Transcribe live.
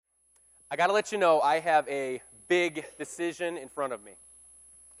I got to let you know I have a big decision in front of me,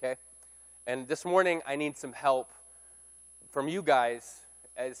 okay? And this morning I need some help from you guys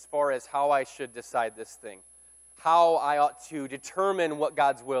as far as how I should decide this thing, how I ought to determine what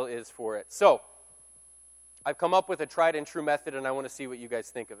God's will is for it. So, I've come up with a tried and true method, and I want to see what you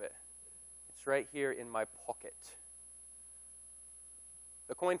guys think of it. It's right here in my pocket.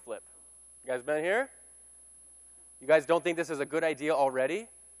 The coin flip. You guys been here? You guys don't think this is a good idea already?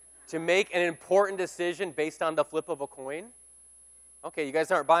 To make an important decision based on the flip of a coin? Okay, you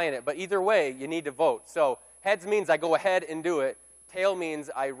guys aren't buying it, but either way, you need to vote. So heads means I go ahead and do it. Tail means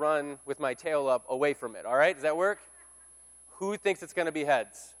I run with my tail up away from it. All right, does that work? Who thinks it's going to be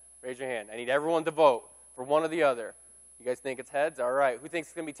heads? Raise your hand. I need everyone to vote for one or the other. You guys think it's heads? All right. Who thinks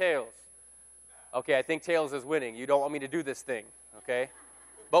it's going to be tails? Okay, I think tails is winning. You don't want me to do this thing, okay?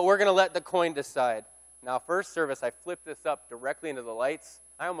 But we're going to let the coin decide. Now, first service, I flipped this up directly into the lights.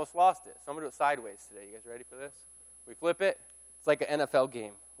 I almost lost it, so I'm going to do it sideways today. You guys ready for this? We flip it. It's like an NFL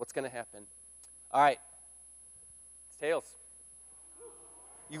game. What's going to happen? All right. It's tails.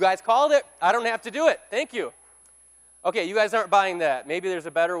 You guys called it. I don't have to do it. Thank you. Okay, you guys aren't buying that. Maybe there's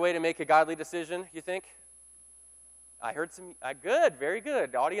a better way to make a godly decision, you think? I heard some. Good, very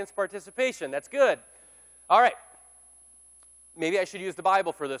good. Audience participation. That's good. All right. Maybe I should use the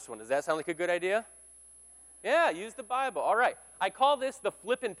Bible for this one. Does that sound like a good idea? Yeah, use the Bible. All right. I call this the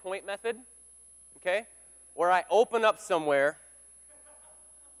flip and point method, okay, where I open up somewhere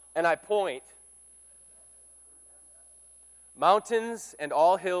and I point. Mountains and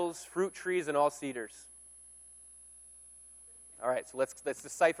all hills, fruit trees and all cedars. All right, so let's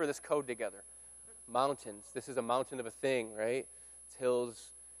decipher this code together. Mountains. This is a mountain of a thing, right? It's hills.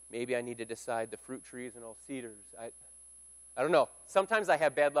 Maybe I need to decide the fruit trees and all cedars. I don't know. Sometimes I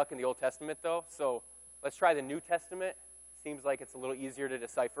have bad luck in the Old Testament, though, so let's try the New Testament. Seems like it's a little easier to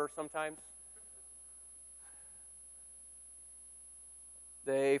decipher sometimes.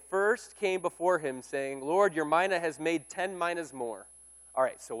 They first came before him saying, Lord, your mina has made 10 minas more. All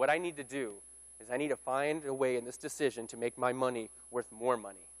right, so what I need to do is I need to find a way in this decision to make my money worth more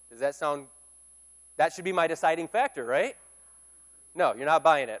money. Does that sound, that should be my deciding factor, right? No, you're not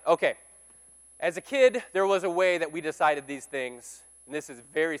buying it. Okay. As a kid, there was a way that we decided these things, and this is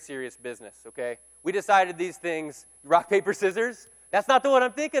very serious business, okay? We decided these things, rock, paper, scissors. That's not the one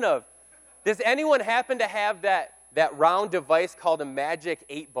I'm thinking of. Does anyone happen to have that round device called a Magic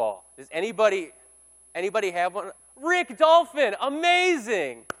 8-Ball? Does anybody have one? Rick Dolphin,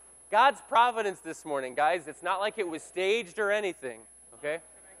 amazing. God's providence this morning, guys. It's not like it was staged or anything, okay?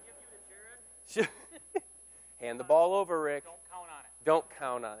 Can I give you the Jared? Hand the ball over, Rick. Don't count on it. Don't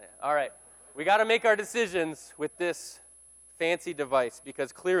count on it. All right. We got to make our decisions with this fancy device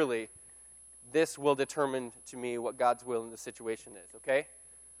because clearly this will determine to me what God's will in the situation is, okay?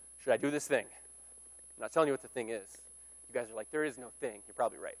 Should I do this thing? I'm not telling you what the thing is. You guys are like, there is no thing. You're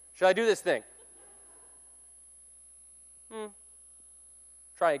probably right. Should I do this thing?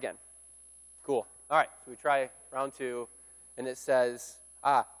 Try again. Cool. All right, so we try round 2, and it says,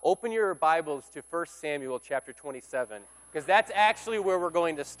 open your Bibles to 1 Samuel chapter 27, because that's actually where we're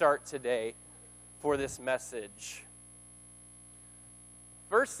going to start today for this message.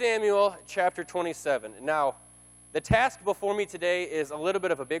 1 Samuel chapter 27. Now, the task before me today is a little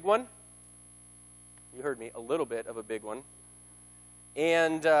bit of a big one. You heard me, a little bit of a big one.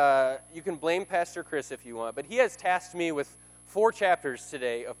 And you can blame Pastor Chris if you want, but he has tasked me with 4 chapters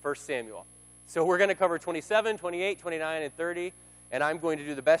today of 1 Samuel. So we're going to cover 27, 28, 29, and 30, and I'm going to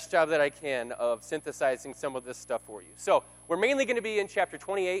do the best job that I can of synthesizing some of this stuff for you. So we're mainly going to be in chapter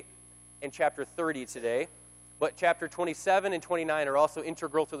 28 and chapter 30 today, but chapter 27 and 29 are also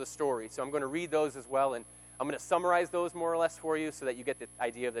integral to the story. So I'm going to read those as well, and I'm going to summarize those more or less for you so that you get the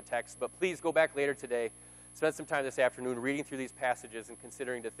idea of the text. But please go back later today, spend some time this afternoon reading through these passages and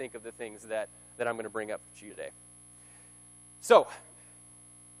considering to think of the things that I'm going to bring up to you today. So,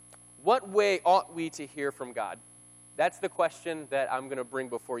 what way ought we to hear from God? That's the question that I'm going to bring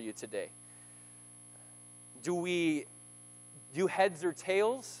before you today. Do we do heads or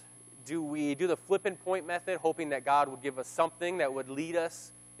tails? Do we do the flip and point method, hoping that God would give us something that would lead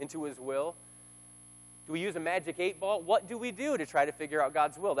us into his will? Do we use a Magic 8-Ball? What do we do to try to figure out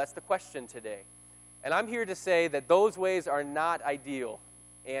God's will? That's the question today. And I'm here to say that those ways are not ideal.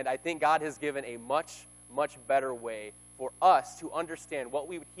 And I think God has given a much, much better way for us to understand what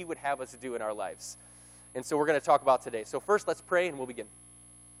he would have us do in our lives. And so we're going to talk about today. So first, let's pray and we'll begin.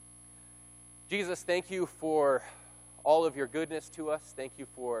 Jesus, thank you for all of your goodness to us. Thank you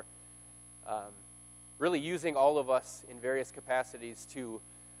for really using all of us in various capacities to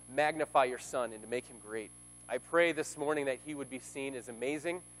magnify your Son and to make him great. I pray this morning that he would be seen as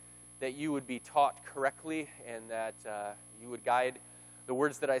amazing, that you would be taught correctly, and that you would guide the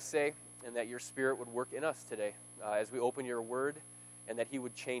words that I say, and that your Spirit would work in us today as we open your word, and that he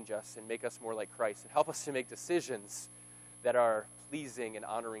would change us and make us more like Christ and help us to make decisions that are pleasing and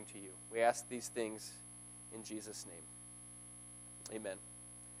honoring to you. We ask these things in Jesus' name. Amen.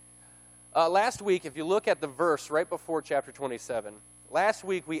 Last week, if you look at the verse right before chapter 27, last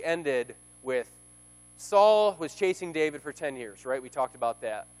week we ended with Saul was chasing David for 10 years, right? We talked about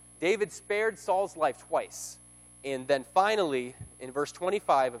that. David spared Saul's life twice. And then finally, in verse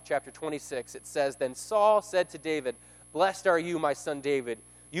 25 of chapter 26, it says, "Then Saul said to David, 'Blessed are you, my son David.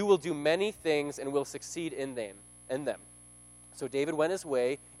 You will do many things and will succeed in them.' So David went his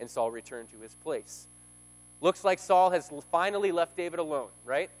way, and Saul returned to his place." Looks like Saul has finally left David alone,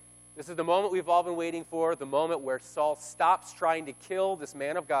 right? This is the moment we've all been waiting for, the moment where Saul stops trying to kill this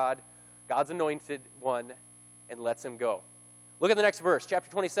man of God, God's anointed one, and lets him go. Look at the next verse, chapter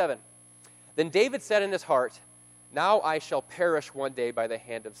 27. "Then David said in his heart, 'Now I shall perish one day by the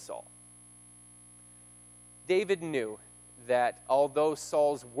hand of Saul.'" David knew that although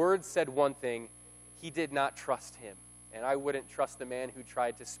Saul's words said one thing, he did not trust him. And I wouldn't trust the man who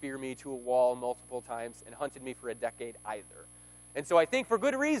tried to spear me to a wall multiple times and hunted me for a decade either. And so I think for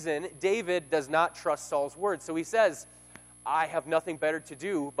good reason, David does not trust Saul's words. So he says, "I have nothing better to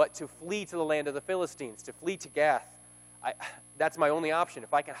do but to flee to the land of the Philistines, to flee to Gath. That's my only option.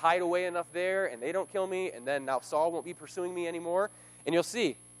 If I can hide away enough there and they don't kill me, and then now Saul won't be pursuing me anymore." And you'll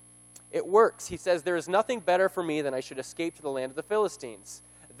see, it works. He says, "There is nothing better for me than I should escape to the land of the Philistines.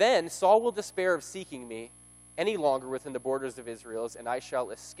 Then Saul will despair of seeking me any longer within the borders of Israel, and I shall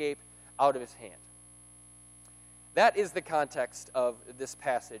escape out of his hand." That is the context of this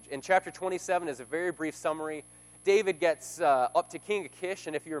passage. In chapter 27 is a very brief summary. David gets up to King Achish,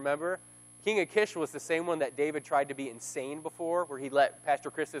 and if you remember, King Achish was the same one that David tried to be insane before, where he let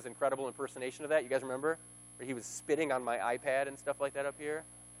Pastor Chris's incredible impersonation of that. You guys remember? Where he was spitting on my iPad and stuff like that up here?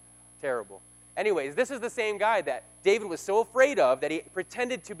 Terrible. Anyways, this is the same guy that David was so afraid of that he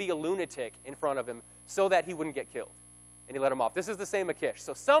pretended to be a lunatic in front of him so that he wouldn't get killed. And he let him off. This is the same Achish.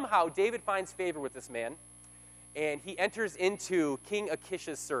 So somehow David finds favor with this man, and he enters into King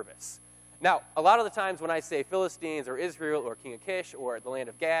Achish's service. Now, a lot of the times when I say Philistines or Israel or King Achish or the land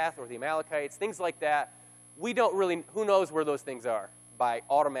of Gath or the Amalekites, things like that, we don't really, who knows where those things are by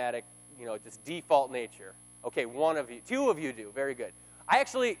automatic, just default nature. Okay, one of you, two of you do, very good.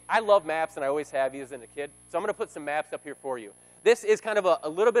 I love maps, and I always have used as a kid, so I'm going to put some maps up here for you. This is kind of a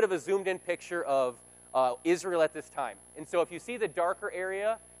little bit of a zoomed-in picture of Israel at this time. And so if you see the darker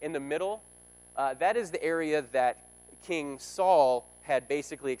area in the middle, that is the area that King Saul had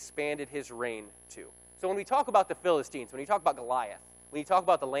basically expanded his reign to. So when we talk about the Philistines, when you talk about Goliath, when you talk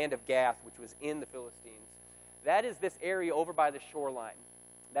about the land of Gath, which was in the Philistines, that is this area over by the shoreline.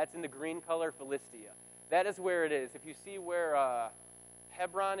 That's in the green color, Philistia. That is where it is. If you see where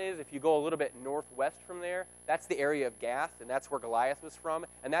Hebron is, if you go a little bit northwest from there, that's the area of Gath, and that's where Goliath was from,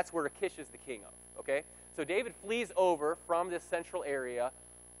 and that's where Achish is the king of, okay? So David flees over from this central area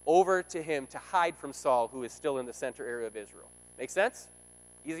over to him to hide from Saul, who is still in the center area of Israel. Make sense?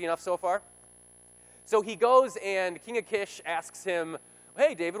 Easy enough so far? So he goes, and King Achish asks him,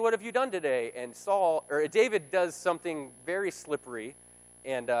 "Hey, David, what have you done today?" And David does something very slippery,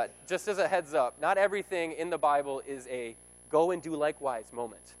 and just as a heads up, not everything in the Bible is a go and do likewise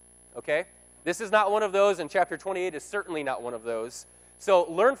moment, okay? This is not one of those, and chapter 28 is certainly not one of those. So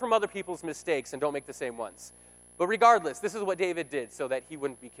learn from other people's mistakes and don't make the same ones. But regardless, this is what David did so that he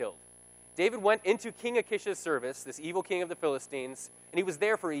wouldn't be killed. David went into King Achish's service, this evil king of the Philistines, and he was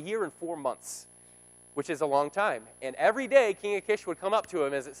there for 1 year and 4 months, which is a long time. And every day, King Achish would come up to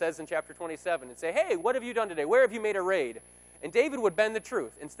him, as it says in chapter 27, and say, "Hey, what have you done today? Where have you made a raid?" And David would bend the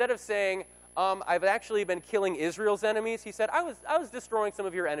truth. Instead of saying, "I've actually been killing Israel's enemies," he said, I was destroying some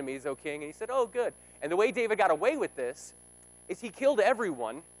of your enemies, O king." And he said, "Oh, good." And the way David got away with this is he killed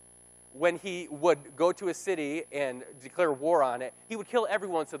everyone. When he would go to a city and declare war on it, he would kill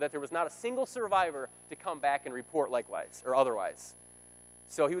everyone so that there was not a single survivor to come back and report likewise or otherwise.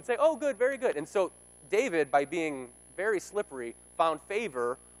 So he would say, "Oh, good, very good." And so David, by being very slippery, found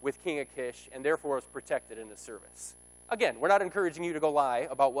favor with King Achish and therefore was protected in his service. Again, we're not encouraging you to go lie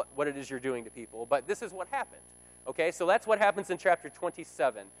about what it is you're doing to people, but this is what happened. Okay, so that's what happens in chapter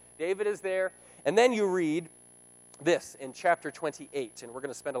 27. David is there, and then you read this in chapter 28, and we're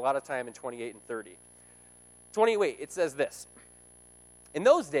going to spend a lot of time in 28 and 30. 28, it says this. "In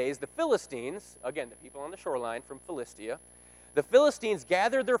those days, the Philistines," again, the people on the shoreline from Philistia, "the Philistines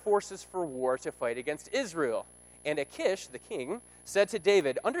gathered their forces for war to fight against Israel. And Achish, the king, said to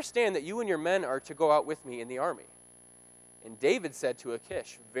David, 'Understand that you and your men are to go out with me in the army.' And David said to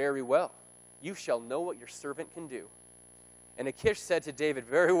Achish, "Very well, you shall know what your servant can do." And Achish said to David,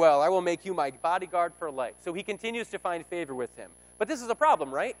 "Very well, I will make you my bodyguard for life." So he continues to find favor with him. But this is a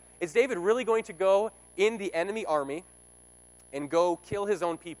problem, right? Is David really going to go in the enemy army and go kill his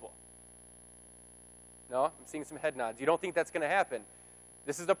own people? No? I'm seeing some head nods. You don't think that's going to happen.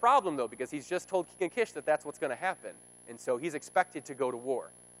 This is a problem, though, because he's just told King Achish that that's what's going to happen. And so he's expected to go to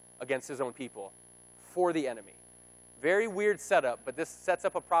war against his own people for the enemy. Very weird setup, but this sets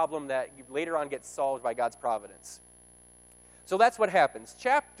up a problem that later on gets solved by God's providence. So that's what happens.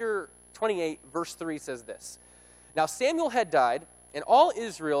 Chapter 28, verse 3 says this. Now Samuel had died, and all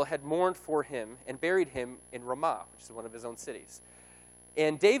Israel had mourned for him and buried him in Ramah, which is one of his own cities.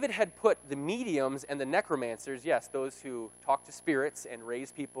 And David had put the mediums and the necromancers, yes, those who talk to spirits and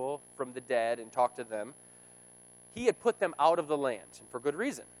raise people from the dead and talk to them, he had put them out of the land, and for good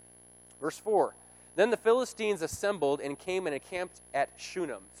reason. Verse 4, then the Philistines assembled and came and encamped at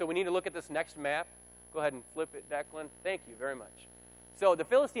Shunem. So we need to look at this next map. Go ahead and flip it, Declan. Thank you very much. So the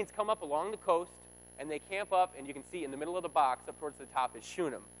Philistines come up along the coast, and they camp up, and you can see in the middle of the box up towards the top is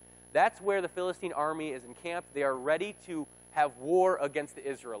Shunem. That's where the Philistine army is encamped. They are ready to have war against the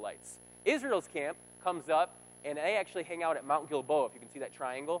Israelites. Israel's camp comes up, and they actually hang out at Mount Gilboa, if you can see that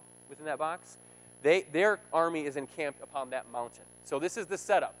triangle within that box. Their army is encamped upon that mountain. So this is the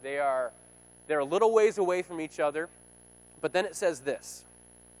setup. They're a little ways away from each other, but then it says this.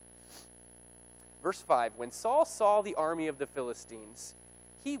 Verse 5, when Saul saw the army of the Philistines,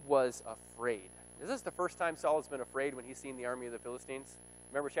 he was afraid. Is this the first time Saul has been afraid when he's seen the army of the Philistines?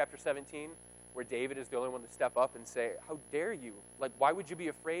 Remember chapter 17, where David is the only one to step up and say, how dare you? Like, why would you be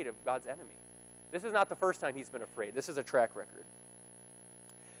afraid of God's enemy? This is not the first time he's been afraid. This is a track record.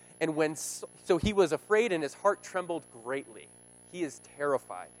 And so he was afraid and his heart trembled greatly. He is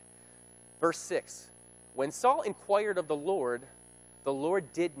terrified. Verse 6, when Saul inquired of the Lord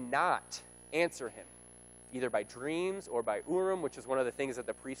did not answer him, either by dreams or by Urim, which is one of the things that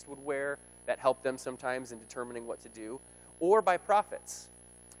the priest would wear that helped them sometimes in determining what to do, or by prophets.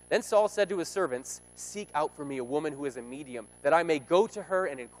 Then Saul said to his servants, seek out for me a woman who is a medium, that I may go to her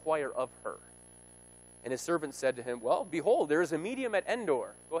and inquire of her. And his servants said to him, well, behold, there is a medium at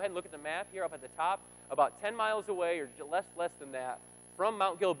Endor. Go ahead and look at the map here up at the top, about 10 miles away, or less than that, from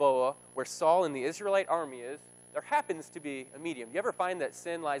Mount Gilboa, where Saul and the Israelite army is. There happens to be a medium. You ever find that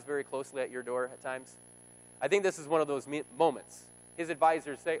sin lies very closely at your door at times? I think this is one of those moments. His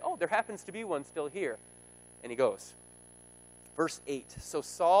advisors say, oh, there happens to be one still here. And he goes. Verse 8, so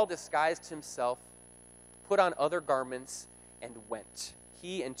Saul disguised himself, put on other garments, and went,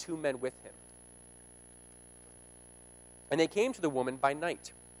 he and 2 men with him. And they came to the woman by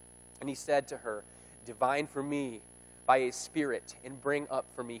night. And he said to her, divine for me by a spirit, and bring up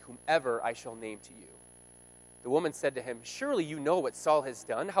for me whomever I shall name to you. The woman said to him, surely you know what Saul has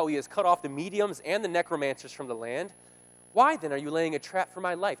done, how he has cut off the mediums and the necromancers from the land. Why then are you laying a trap for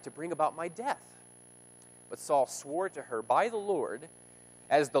my life to bring about my death? But Saul swore to her, by the Lord,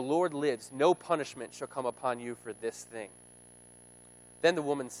 as the Lord lives, no punishment shall come upon you for this thing. Then the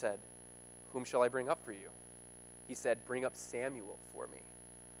woman said, whom shall I bring up for you? He said, bring up Samuel for me.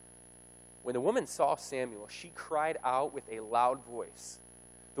 When the woman saw Samuel, she cried out with a loud voice.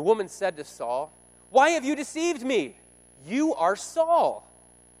 The woman said to Saul, why have you deceived me? You are Saul.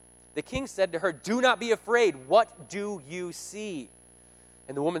 The king said to her, do not be afraid. What do you see?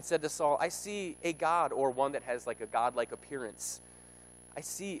 And the woman said to Saul, I see a god, or one that has like a god-like appearance. I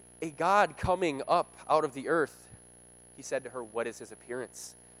see a god coming up out of the earth. He said to her, what is his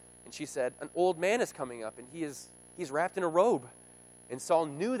appearance? And she said, an old man is coming up, and he's wrapped in a robe. And Saul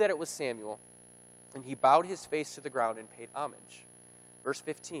knew that it was Samuel, and he bowed his face to the ground and paid homage. Verse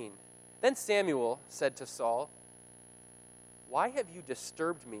 15, then Samuel said to Saul, why have you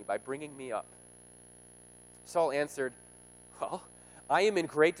disturbed me by bringing me up? Saul answered, well, I am in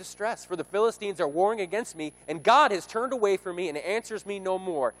great distress, for the Philistines are warring against me, and God has turned away from me and answers me no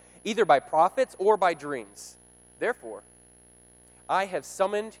more, either by prophets or by dreams. Therefore, I have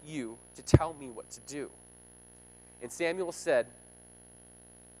summoned you to tell me what to do. And Samuel said,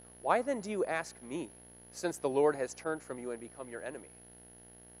 why then do you ask me, since the Lord has turned from you and become your enemy?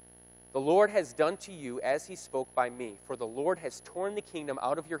 The Lord has done to you as he spoke by me, for the Lord has torn the kingdom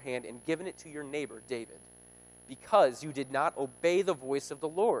out of your hand and given it to your neighbor David, because you did not obey the voice of the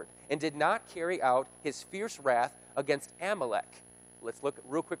Lord and did not carry out his fierce wrath against Amalek. Let's look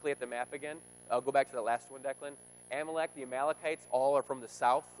real quickly at the map again. I'll go back to the last one, Declan. Amalek, the Amalekites, all are from the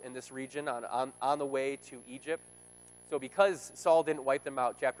south in this region on the way to Egypt. So because Saul didn't wipe them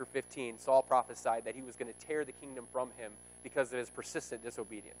out, chapter 15, Saul prophesied that he was going to tear the kingdom from him because of his persistent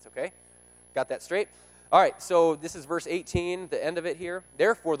disobedience, okay? Got that straight? All right, so this is verse 18, the end of it here.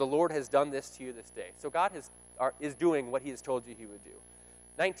 Therefore, the Lord has done this to you this day. So God is doing what he has told you he would do.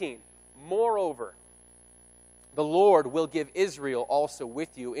 19, moreover, the Lord will give Israel also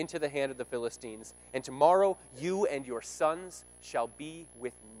with you into the hand of the Philistines, and tomorrow you and your sons shall be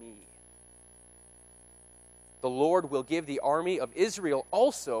with me. The Lord will give the army of Israel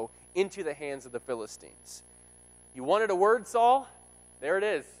also into the hands of the Philistines. You wanted a word, Saul? There it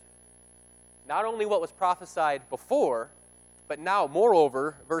is. Not only what was prophesied before, but now,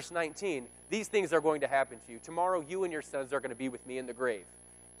 moreover, verse 19, these things are going to happen to you. Tomorrow you and your sons are going to be with me in the grave,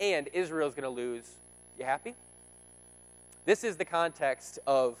 and Israel is going to lose. You happy? This is the context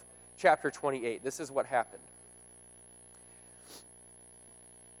of chapter 28. This is what happened.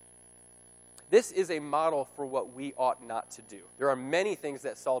 This is a model for what we ought not to do. There are many things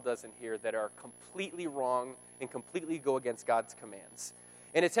that Saul does in here that are completely wrong and completely go against God's commands.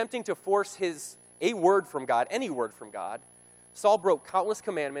 In attempting to force a word from God, any word from God, Saul broke countless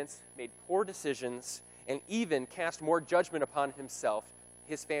commandments, made poor decisions, and even cast more judgment upon himself,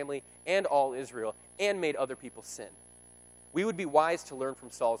 his family, and all Israel, and made other people sin. We would be wise to learn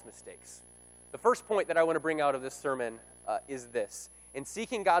from Saul's mistakes. The first point that I want to bring out of this sermon is this. In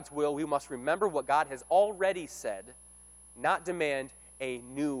seeking God's will, we must remember what God has already said, not demand a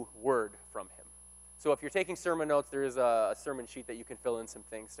new word from him. So if you're taking sermon notes, there is a sermon sheet that you can fill in some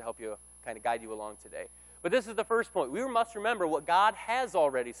things to help you kind of guide you along today. But this is the first point. We must remember what God has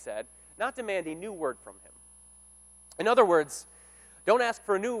already said, not demand a new word from him. In other words, don't ask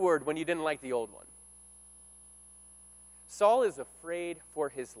for a new word when you didn't like the old one. Saul is afraid for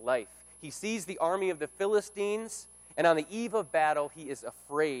his life. He sees the army of the Philistines, and on the eve of battle, he is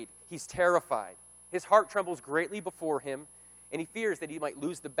afraid. He's terrified. His heart trembles greatly before him, and he fears that he might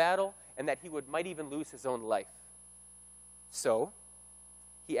lose the battle and that he might even lose his own life. So,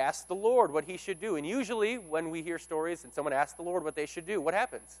 he asks the Lord what he should do. And usually, when we hear stories and someone asks the Lord what they should do, what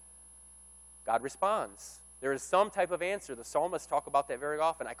happens? God responds. There is some type of answer. The psalmists talk about that very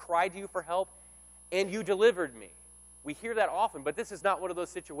often. I cried to you for help, and you delivered me. We hear that often, but this is not one of those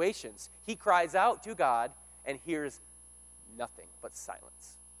situations. He cries out to God and hears nothing but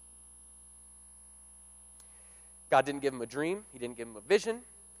silence. God didn't give him a dream. He didn't give him a vision.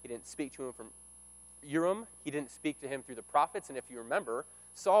 He didn't speak to him from Urim. He didn't speak to him through the prophets. And if you remember,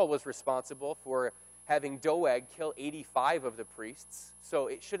 Saul was responsible for having Doeg kill 85 of the priests. So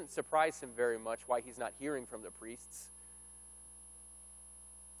it shouldn't surprise him very much why he's not hearing from the priests.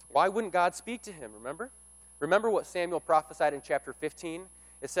 Why wouldn't God speak to him, remember? Remember what Samuel prophesied in chapter 15?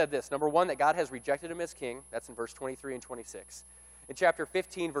 It said this, number one, that God has rejected him as king. That's in verse 23 and 26. In chapter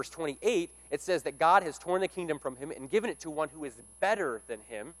 15, verse 28, it says that God has torn the kingdom from him and given it to one who is better than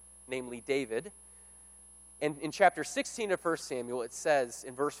him, namely David. And in chapter 16 of 1 Samuel, it says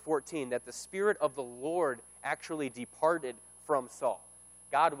in verse 14 that the Spirit of the Lord actually departed from Saul.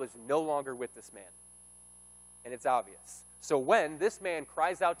 God was no longer with this man. And it's obvious. So when this man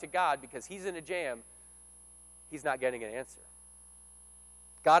cries out to God because he's in a jam, he's not getting an answer.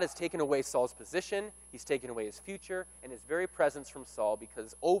 God has taken away Saul's position, he's taken away his future, and his very presence from Saul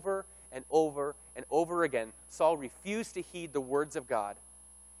because over and over and over again, Saul refused to heed the words of God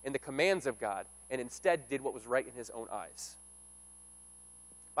and the commands of God, and instead did what was right in his own eyes.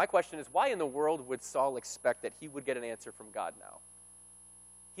 My question is, why in the world would Saul expect that he would get an answer from God now?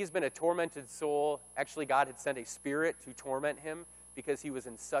 He's been a tormented soul. Actually, God had sent a spirit to torment him because he was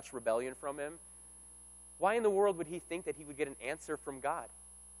in such rebellion from him. Why in the world would he think that he would get an answer from God?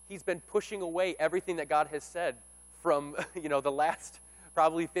 He's been pushing away everything that God has said from, the last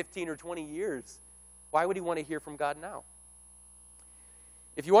probably 15 or 20 years. Why would he want to hear from God now?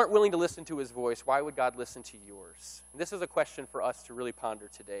 If you aren't willing to listen to his voice, why would God listen to yours? And this is a question for us to really ponder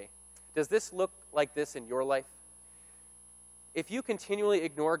today. Does this look like this in your life? If you continually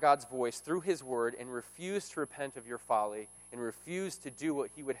ignore God's voice through his word and refuse to repent of your folly and refuse to do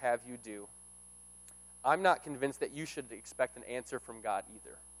what he would have you do, I'm not convinced that you should expect an answer from God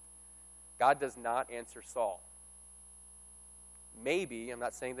either. God does not answer Saul. Maybe, I'm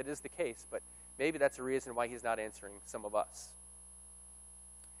not saying that is the case, but maybe that's a reason why he's not answering some of us.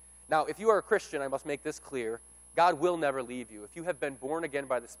 Now, if you are a Christian, I must make this clear. God will never leave you. If you have been born again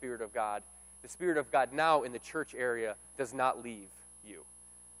by the Spirit of God now in the church area does not leave you.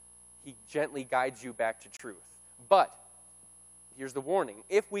 He gently guides you back to truth. But, here's the warning.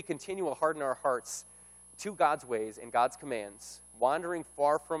 If we continue to harden our hearts to God's ways and God's commands, wandering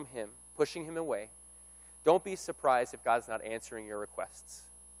far from him, pushing him away, don't be surprised if God's not answering your requests.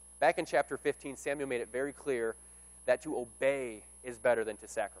 Back in chapter 15, Samuel made it very clear that to obey is better than to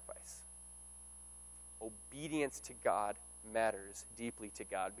sacrifice. Obedience to God matters deeply to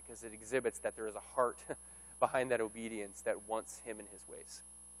God because it exhibits that there is a heart behind that obedience that wants him in his ways.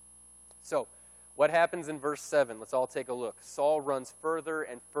 So, what happens in verse 7? Let's all take a look. Saul runs further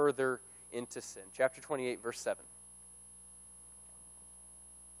and further into sin. Chapter 28, verse 7.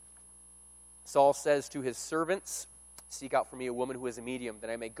 Saul says to his servants, "Seek out for me a woman who is a medium, that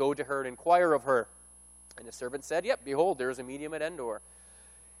I may go to her and inquire of her." And the servant said, "Yep, behold, there is a medium at Endor."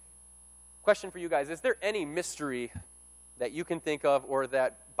 Question for you guys, is there any mystery that you can think of or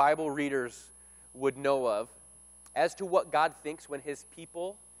that Bible readers would know of as to what God thinks when his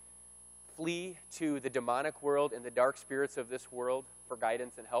people flee to the demonic world and the dark spirits of this world for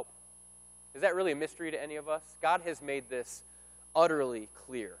guidance and help? Is that really a mystery to any of us? God has made this utterly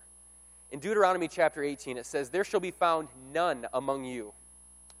clear. In Deuteronomy chapter 18, it says, "There shall be found none among you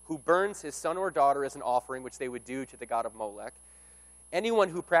who burns his son or daughter as an offering, which they would do to the god of Molech. Anyone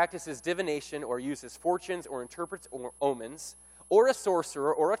who practices divination or uses fortunes or interprets omens, or a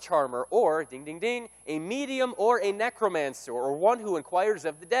sorcerer or a charmer, or, ding, ding, ding, a medium or a necromancer, or one who inquires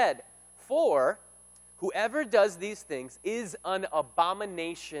of the dead. For whoever does these things is an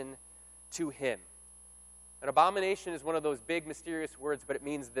abomination to him." An abomination is one of those big, mysterious words, but it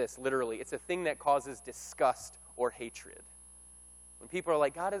means this, literally. It's a thing that causes disgust or hatred. When people are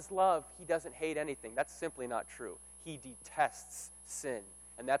like, God is love, he doesn't hate anything, that's simply not true. He detests sin,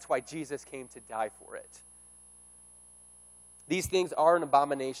 and that's why Jesus came to die for it. These things are an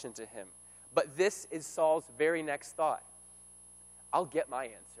abomination to him. But this is Saul's very next thought. I'll get my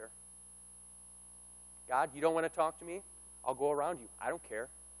answer. God, you don't want to talk to me? I'll go around you. I don't care.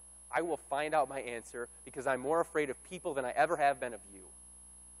 I will find out my answer because I'm more afraid of people than I ever have been of you.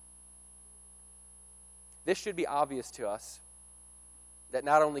 This should be obvious to us that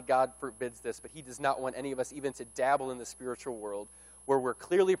not only God forbids this, but he does not want any of us even to dabble in the spiritual world where we're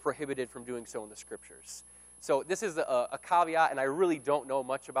clearly prohibited from doing so in the scriptures. So this is a caveat, and I really don't know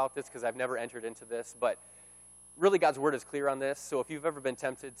much about this because I've never entered into this, but really God's word is clear on this. So if you've ever been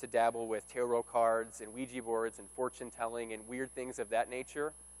tempted to dabble with tarot cards and Ouija boards and fortune telling and weird things of that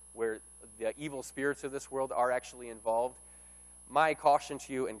nature, where the evil spirits of this world are actually involved, my caution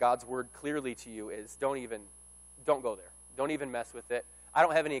to you and God's word clearly to you is don't go there. Don't even mess with it. I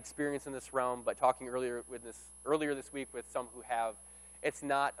don't have any experience in this realm, but talking earlier this week with some who have, it's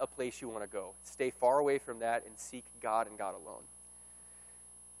not a place you want to go. Stay far away from that and seek God and God alone.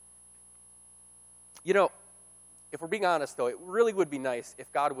 You know, if we're being honest, though, it really would be nice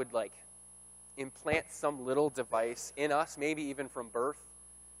if God would, implant some little device in us, maybe even from birth,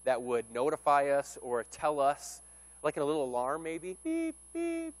 that would notify us or tell us, like a little alarm maybe, beep,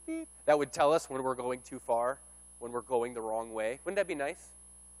 beep, beep, that would tell us when we're going too far, when we're going the wrong way. Wouldn't that be nice?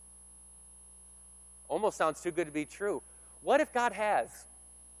 Almost sounds too good to be true. What if God has?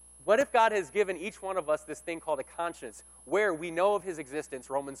 What if God has given each one of us this thing called a conscience, where we know of his existence,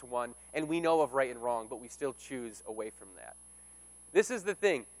 Romans 1, and we know of right and wrong, but we still choose away from that? This is the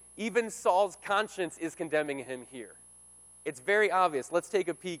thing. Even Saul's conscience is condemning him here. It's very obvious. Let's take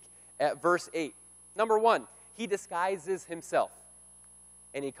a peek at verse 8. Number 1, he disguises himself,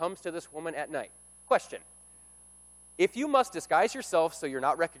 and he comes to this woman at night. Question: if you must disguise yourself so you're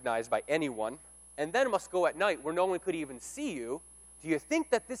not recognized by anyone, and then must go at night where no one could even see you, do you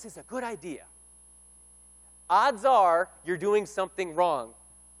think that this is a good idea? Odds are you're doing something wrong.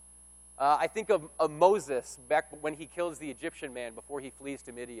 I think of Moses back when he kills the Egyptian man before he flees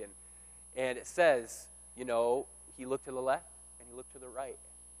to Midian. And it says, he looked to the left and he looked to the right.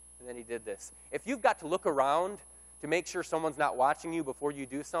 And then he did this. If you've got to look around to make sure someone's not watching you before you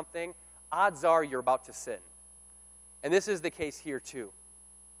do something, odds are you're about to sin. And this is the case here too.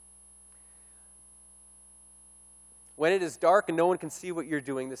 When it is dark and no one can see what you're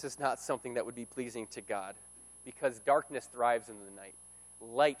doing, this is not something that would be pleasing to God, because darkness thrives in the night.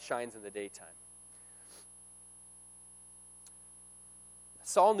 Light shines in the daytime.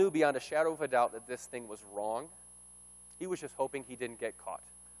 Saul knew beyond a shadow of a doubt that this thing was wrong. He was just hoping he didn't get caught.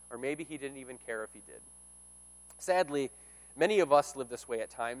 Or maybe he didn't even care if he did. Sadly, many of us live this way at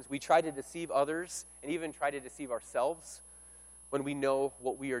times. We try to deceive others and even try to deceive ourselves when we know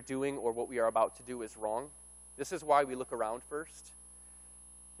what we are doing or what we are about to do is wrong. This is why we look around first.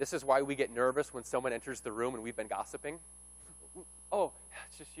 This is why we get nervous when someone enters the room and we've been gossiping. Oh,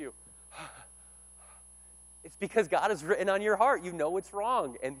 it's just you. It's because God has written on your heart. You know it's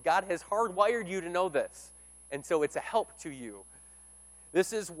wrong, and God has hardwired you to know this. And so it's a help to you.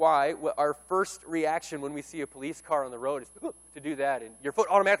 This is why our first reaction when we see a police car on the road is to do that, and your foot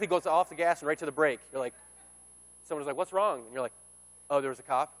automatically goes off the gas and right to the brake. You're like, someone's like, what's wrong? And you're like, oh, there was a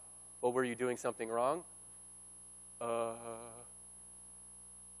cop. Well, were you doing something wrong? I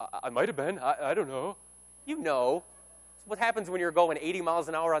might have been. I don't know. You know. It's what happens when you're going 80 miles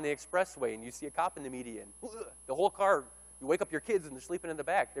an hour on the expressway and you see a cop in the median. The whole car, you wake up your kids and they're sleeping in the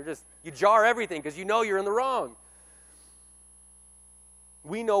back. You jar everything because you know you're in the wrong.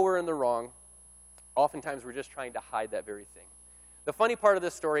 We know we're in the wrong. Oftentimes we're just trying to hide that very thing. The funny part of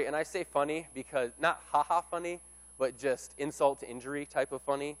this story, and I say funny because not ha-ha funny, but just insult to injury type of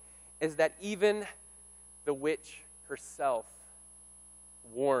funny, is that even the witch herself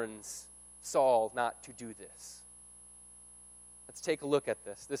warns Saul not to do this. Let's take a look at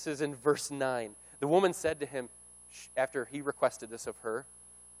this. This is in verse 9. The woman said to him, after he requested this of her,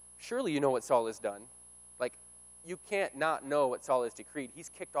 "Surely you know what Saul has done. Like, you can't not know what Saul has decreed. He's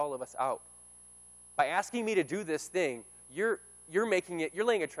kicked all of us out. By asking me to do this thing, you're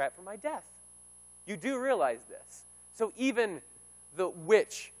laying a trap for my death. You do realize this." So even the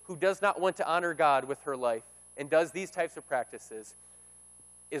witch who does not want to honor God with her life and does these types of practices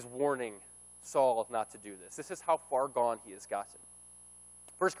is warning Saul not to do this. This is how far gone he has gotten.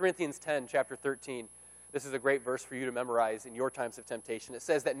 1 Corinthians 10, chapter 13, this is a great verse for you to memorize in your times of temptation. It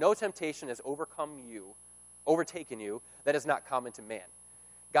says that no temptation has overtaken you that is not common to man.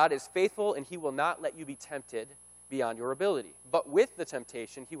 God is faithful, and he will not let you be tempted beyond your ability. But with the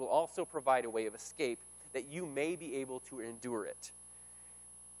temptation, he will also provide a way of escape that you may be able to endure it.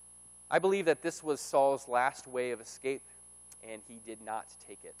 I believe that this was Saul's last way of escape, and he did not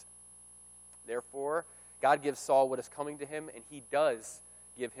take it. Therefore, God gives Saul what is coming to him, and he does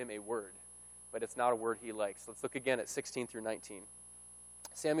give him a word, but it's not a word he likes. Let's look again at 16 through 19.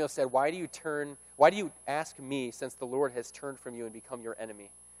 Samuel said, Why do you ask me, since the Lord has turned from you and become your enemy?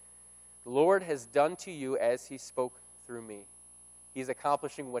 The Lord has done to you as he spoke through me. He's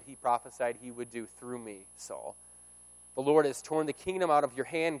accomplishing what he prophesied he would do through me, Saul. The Lord has torn the kingdom out of your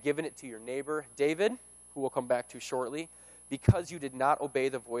hand, given it to your neighbor, David, who we'll come back to shortly, because you did not obey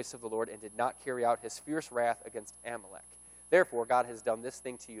the voice of the Lord and did not carry out his fierce wrath against Amalek. Therefore, God has done this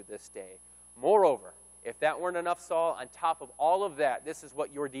thing to you this day. Moreover, if that weren't enough, Saul, on top of all of that, this is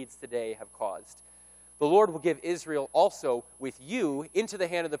what your deeds today have caused. The Lord will give Israel also with you into the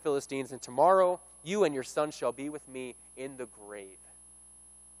hand of the Philistines, and tomorrow you and your son shall be with me in the grave.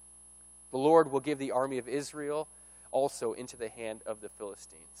 The Lord will give the army of Israel also into the hand of the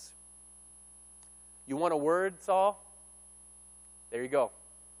Philistines. You want a word, Saul? There you go.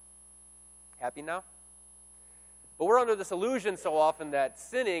 Happy now? But we're under this illusion so often that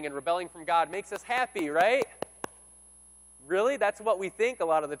sinning and rebelling from God makes us happy, right? Really? That's what we think a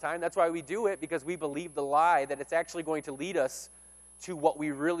lot of the time. That's why we do it, because we believe the lie that it's actually going to lead us to what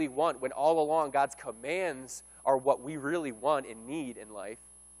we really want, when all along God's commands are what we really want and need in life.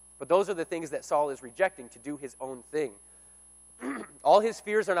 But those are the things that Saul is rejecting to do his own thing. All his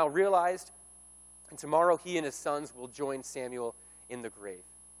fears are now realized, and tomorrow he and his sons will join Samuel in the grave.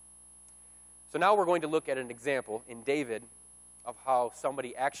 So now we're going to look at an example in David of how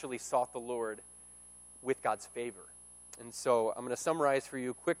somebody actually sought the Lord with God's favor. And so I'm going to summarize for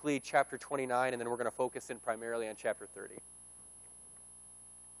you quickly chapter 29, and then we're going to focus in primarily on chapter 30.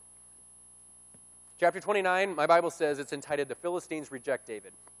 Chapter 29, my Bible says it's entitled, The Philistines Reject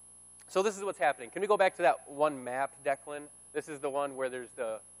David. So this is what's happening. Can we go back to that one map, Declan? This is the one where there's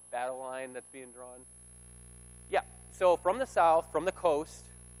the battle line that's being drawn. Yeah, so from the south, from the coast,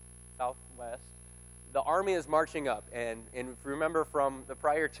 southwest, the army is marching up. And if you remember from the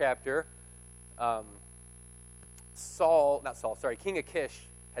prior chapter, King Achish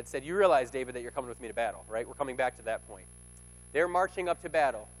had said, you realize, David, that you're coming with me to battle, right? We're coming back to that point. They're marching up to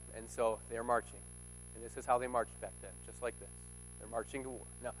battle, and so they're marching. And this is how they marched back then, just like this. They're marching to war.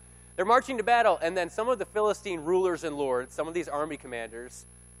 Now, they're marching to battle, and then some of the Philistine rulers and lords, some of these army commanders,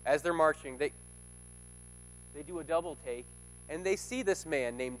 as they're marching, they do a double take, and they see this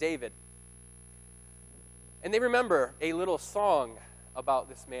man named David. And they remember a little song about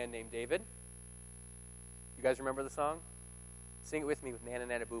this man named David. You guys remember the song? Sing it with me with Nana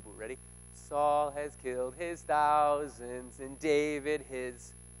Nana Boo Boo. Ready? Saul has killed his thousands and David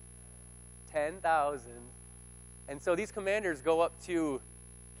his 10,000. And so these commanders go up to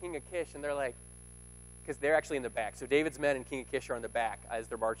King Achish, and they're like, because they're actually in the back. So David's men and King Achish are in the back as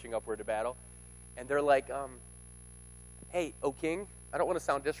they're marching upward to battle. And they're like, hey, O king, I don't want to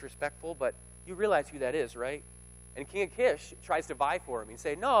sound disrespectful, but you realize who that is, right? And King Achish tries to vie for him. He'd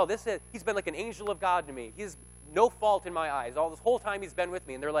say, no, he's been like an angel of God to me. He's no fault in my eyes. All this whole time he's been with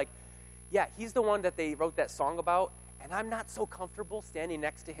me. And they're like, yeah, he's the one that they wrote that song about, and I'm not so comfortable standing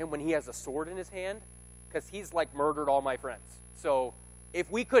next to him when he has a sword in his hand, because he's like murdered all my friends. So if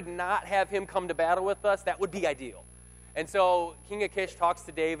we could not have him come to battle with us, that would be ideal. And so King Achish talks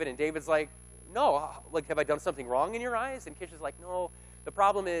to David, and David's like, no, like, have I done something wrong in your eyes? And Achish is like, no, the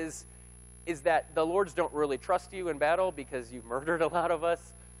problem is is that the Lords don't really trust you in battle because you've murdered a lot of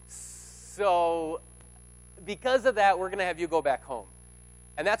us. So because of that, we're going to have you go back home.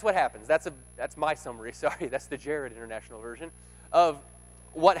 And that's what happens. That's my summary. Sorry, that's the Jared International version of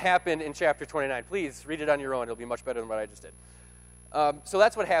what happened in chapter 29. Please read it on your own. It'll be much better than what I just did. So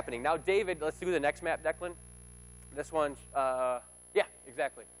that's what's happening. Now, David, let's do the next map, Declan. This one, yeah,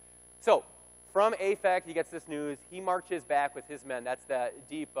 exactly. So from Aphek, he gets this news. He marches back with his men. That's that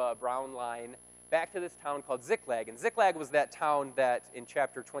deep brown line back to this town called Ziklag. And Ziklag was that town that in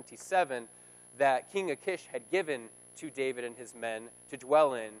chapter 27 that King Achish had given to David and his men to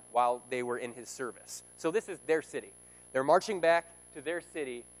dwell in while they were in his service. So this is their city. They're marching back to their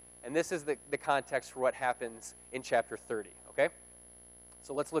city, and this is the context for what happens in chapter 30, okay?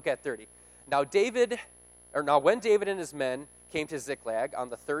 So let's look at 30. Now when David and his men came to Ziklag on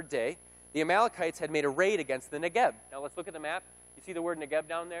the third day, the Amalekites had made a raid against the Negeb. Now let's look at the map. You see the word Negeb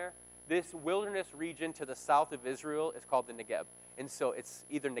down there? This wilderness region to the south of Israel is called the Negeb. And so it's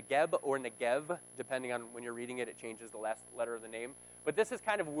either Negeb or Negev, depending on when you're reading it, it changes the last letter of the name. But this is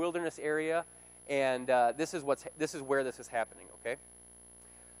kind of a wilderness area, and this is where this is happening, okay?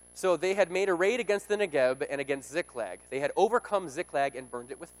 So they had made a raid against the Negeb and against Ziklag. They had overcome Ziklag and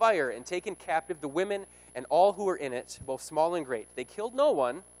burned it with fire and taken captive the women and all who were in it, both small and great. They killed no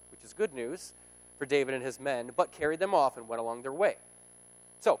one, which is good news for David and his men, but carried them off and went along their way.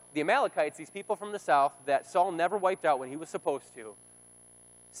 So the Amalekites, these people from the south that Saul never wiped out when he was supposed to,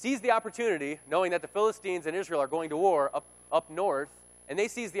 seized the opportunity, knowing that the Philistines and Israel are going to war up north, and they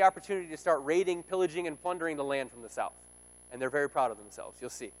seized the opportunity to start raiding, pillaging, and plundering the land from the south. And they're very proud of themselves. You'll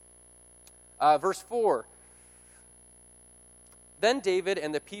see. Verse 4. Then David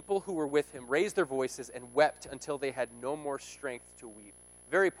and the people who were with him raised their voices and wept until they had no more strength to weep.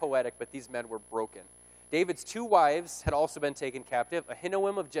 Very poetic, but these men were broken. David's 2 wives had also been taken captive,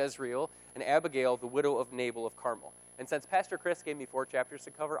 Ahinoam of Jezreel and Abigail, the widow of Nabal of Carmel. And since Pastor Chris gave me 4 chapters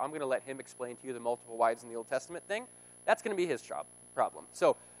to cover, I'm going to let him explain to you the multiple wives in the Old Testament thing. That's going to be his problem.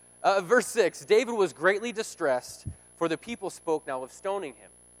 So, verse 6, David was greatly distressed, for the people spoke now of stoning him.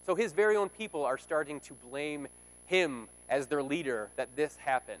 So his very own people are starting to blame him as their leader that this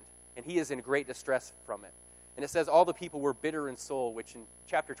happened, and he is in great distress from it. And it says all the people were bitter in soul, which in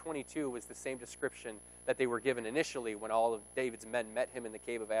chapter 22 was the same description that they were given initially when all of David's men met him in the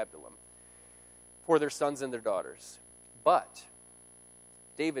cave of Adullam for their sons and their daughters. But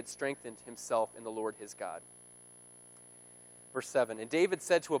David strengthened himself in the Lord his God. Verse 7, and David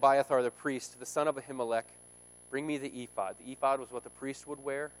said to Abiathar the priest, the son of Ahimelech, bring me the ephod. The ephod was what the priest would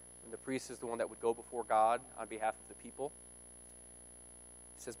wear, and the priest is the one that would go before God on behalf of the people.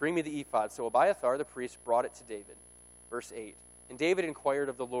 He says, bring me the ephod. So Abiathar the priest brought it to David. Verse 8, and David inquired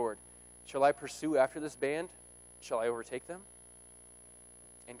of the Lord, shall I pursue after this band? Shall I overtake them?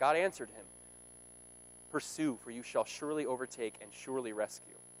 And God answered him, pursue, for you shall surely overtake and surely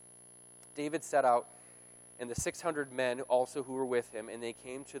rescue. David set out, and the 600 men also who were with him, and they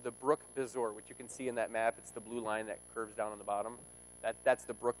came to the brook Bezor, which you can see in that map. It's the blue line that curves down on the bottom. That's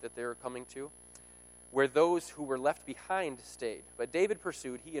the brook that they're coming to, where those who were left behind stayed. But David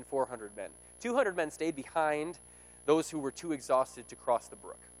pursued, he and 400 men. 200 men stayed behind those who were too exhausted to cross the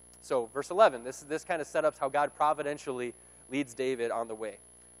brook. So verse 11, this kind of set up how God providentially leads David on the way.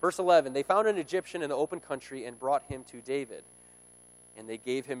 Verse 11, they found an Egyptian in the open country and brought him to David. And they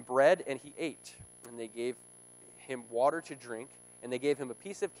gave him bread, and he ate. And they gave him water to drink, and they gave him a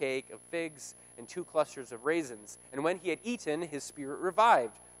piece of cake, of figs, and 2 clusters of raisins. And when he had eaten, his spirit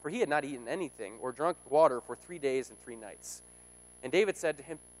revived, for he had not eaten anything or drunk water for 3 days and 3 nights. And David said to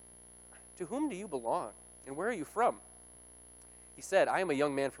him, to whom do you belong, and where are you from? He said, I am a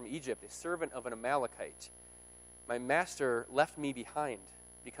young man from Egypt, a servant of an Amalekite. My master left me behind,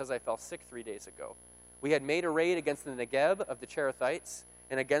 because I fell sick 3 days ago. We had made a raid against the Negeb of the Cherethites,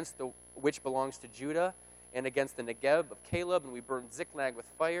 and against the which belongs to Judah, and against the Negeb of Caleb, and we burned Ziklag with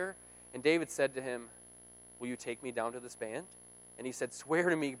fire. And David said to him, will you take me down to this band? And he said, swear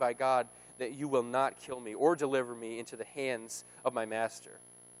to me by God that you will not kill me or deliver me into the hands of my master,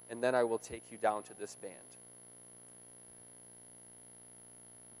 and then I will take you down to this band.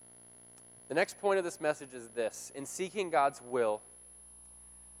 The next point of this message is this. In seeking God's will,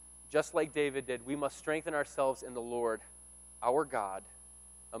 just like David did, we must strengthen ourselves in the Lord, our God,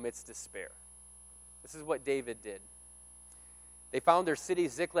 amidst despair. This is what David did. They found their city,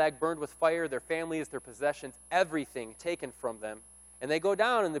 Ziklag, burned with fire, their families, their possessions, everything taken from them. And they go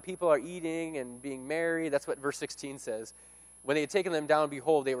down, and the people are eating and being merry. That's what verse 16 says. When they had taken them down,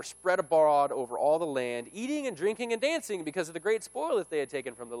 behold, they were spread abroad over all the land, eating and drinking and dancing because of the great spoil that they had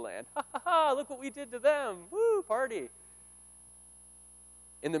taken from the land. Ha ha ha, look what we did to them. Woo, party.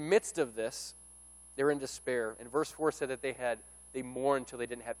 In the midst of this, they're in despair. And verse 4 said that they mourned until they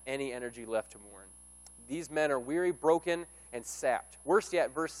didn't have any energy left to mourn. These men are weary, broken, and sapped. Worse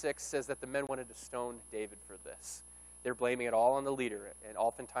yet, verse 6 says that the men wanted to stone David for this. They're blaming it all on the leader, and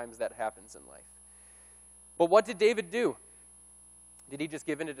oftentimes that happens in life. But what did David do? Did he just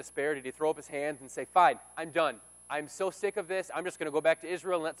give in to despair? Did he throw up his hands and say, fine, I'm done. I'm so sick of this. I'm just going to go back to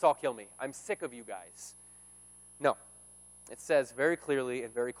Israel and let Saul kill me. I'm sick of you guys. No. It says very clearly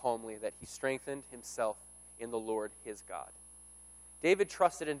and very calmly that he strengthened himself in the Lord his God. David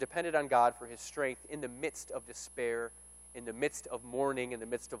trusted and depended on God for his strength in the midst of despair, in the midst of mourning, in the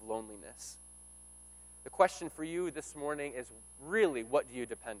midst of loneliness. The question for you this morning is really, what do you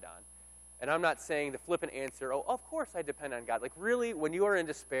depend on? And I'm not saying the flippant answer, oh, of course I depend on God. Like really, when you are in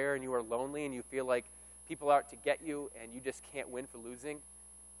despair and you are lonely and you feel like people are out to get you and you just can't win for losing,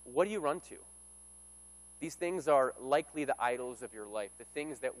 what do you run to? These things are likely the idols of your life, the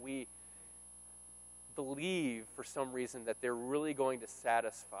things that we believe for some reason that they're really going to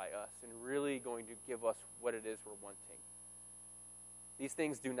satisfy us and really going to give us what it is we're wanting. These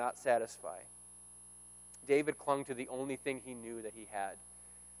things do not satisfy. David clung to the only thing he knew that he had.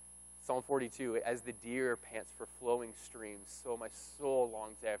 Psalm 42, as the deer pants for flowing streams, so my soul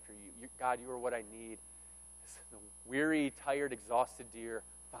longs after you. God, you are what I need. The weary, tired, exhausted deer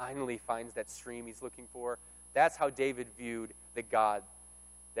finally finds that stream he's looking for. That's how David viewed the God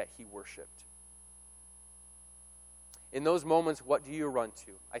that he worshipped. In those moments, what do you run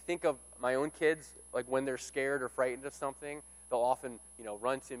to? I think of my own kids, like when they're scared or frightened of something, they'll often,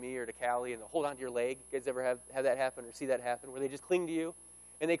 run to me or to Callie and they'll hold onto your leg. You guys ever have that happen or see that happen, where they just cling to you?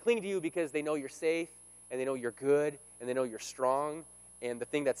 And they cling to you because they know you're safe, and they know you're good, and they know you're strong, and the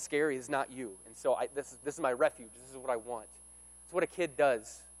thing that's scary is not you. And so this is my refuge. This is what I want. It's what a kid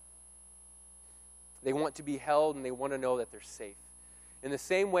does. They want to be held, and they want to know that they're safe. In the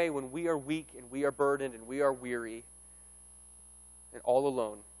same way, when we are weak, and we are burdened, and we are weary, and all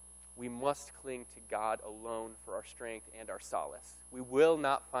alone, we must cling to God alone for our strength and our solace. We will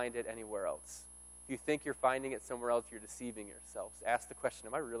not find it anywhere else. If you think you're finding it somewhere else, you're deceiving yourselves. Ask the question,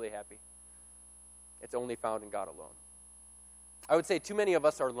 am I really happy? It's only found in God alone. I would say too many of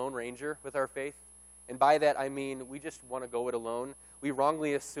us are Lone Ranger with our faith. And by that I mean we just want to go it alone. We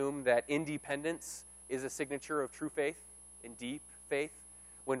wrongly assume that independence is a signature of true faith and deep faith,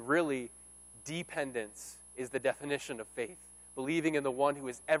 when really dependence is the definition of faith. Believing in the one who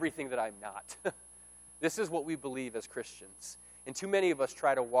is everything that I'm not. This is what we believe as Christians. And too many of us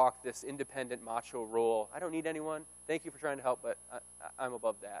try to walk this independent macho role. I don't need anyone. Thank you for trying to help, but I'm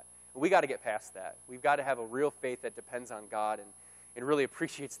above that. And we got to get past that. We've got to have a real faith that depends on God and really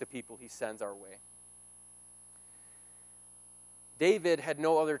appreciates the people he sends our way. David had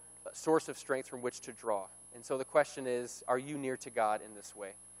no other source of strength from which to draw. And so the question is, are you near to God in this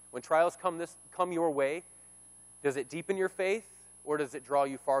way? When trials come your way, does it deepen your faith, or does it draw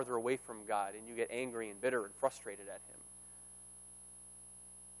you farther away from God and you get angry and bitter and frustrated at him?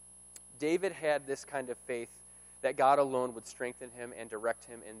 David had this kind of faith that God alone would strengthen him and direct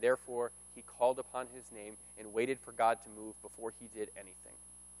him, and therefore he called upon his name and waited for God to move before he did anything.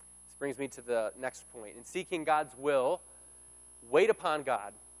 This brings me to the next point. In seeking God's will, wait upon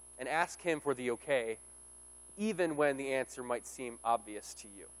God and ask him for the okay, even when the answer might seem obvious to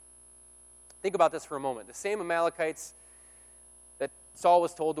you. Think about this for a moment. The same Amalekites that Saul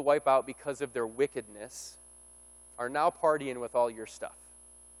was told to wipe out because of their wickedness are now partying with all your stuff.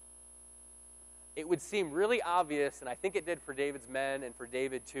 It would seem really obvious, and I think it did for David's men and for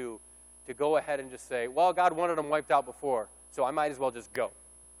David too, to go ahead and just say, well, God wanted them wiped out before, so I might as well just go.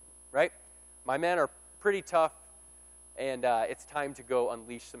 Right? My men are pretty tough, and it's time to go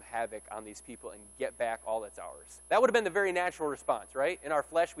unleash some havoc on these people and get back all that's ours. That would have been the very natural response, right? In our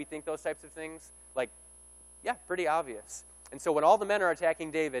flesh, we think those types of things. Like, yeah, pretty obvious. And so when all the men are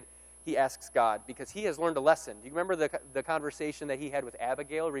attacking David, he asks God, because he has learned a lesson. Do you remember the conversation that he had with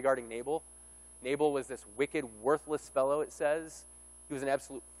Abigail regarding Nabal? Nabal was this wicked, worthless fellow, it says. He was an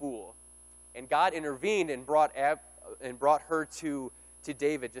absolute fool. And God intervened and brought her to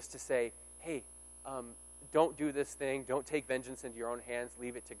David just to say, hey, don't do this thing. Don't take vengeance into your own hands.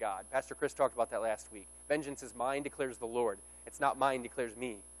 Leave it to God. Pastor Chris talked about that last week. Vengeance is mine, declares the Lord. It's not mine, declares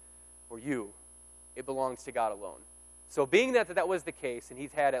me or you. It belongs to God alone. So being that was the case, and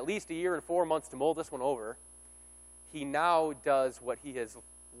he's had at least a year and 4 months to mull this one over, he now does what he has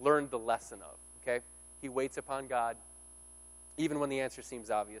learned the lesson of. Okay? He waits upon God, even when the answer seems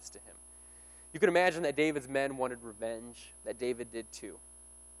obvious to him. You can imagine that David's men wanted revenge, that David did too.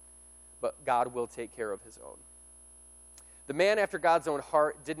 But God will take care of his own. The man after God's own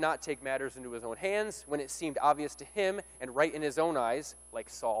heart did not take matters into his own hands when it seemed obvious to him and right in his own eyes, like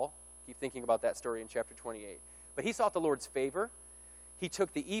Saul. Keep thinking about that story in chapter 28. But he sought the Lord's favor. He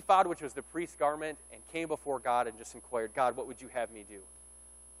took the ephod, which was the priest's garment, and came before God and just inquired, God, what would you have me do?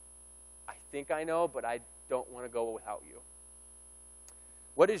 I think I know, but I don't want to go without you.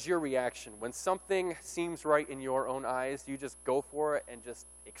 What is your reaction? When something seems right in your own eyes, do you just go for it and just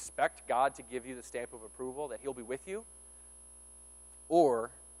expect God to give you the stamp of approval, that he'll be with you? Or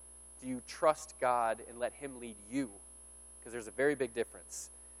do you trust God and let him lead you? Because there's a very big difference.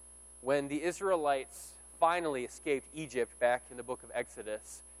 When the Israelites finally escaped Egypt back in the book of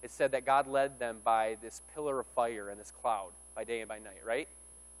Exodus, it said that God led them by this pillar of fire and this cloud by day and by night, right?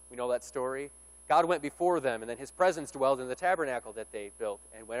 We know that story. God went before them, and then his presence dwelled in the tabernacle that they built.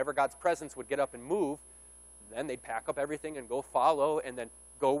 And whenever God's presence would get up and move, then they'd pack up everything and go follow and then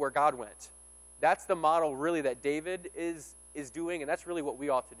go where God went. That's the model really that David is doing, and that's really what we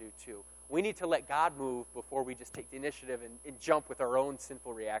ought to do too. We need to let God move before we just take the initiative and jump with our own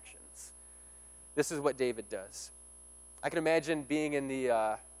sinful reactions. This is what David does. I can imagine being in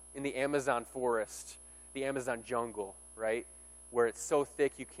the Amazon forest, the Amazon jungle, right? Where it's so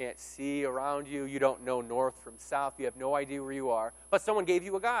thick you can't see around you. You don't know north from south. You have no idea where you are. But someone gave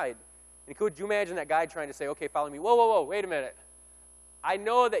you a guide. And could you imagine that guide trying to say, okay, follow me. Whoa, whoa, whoa, wait a minute. I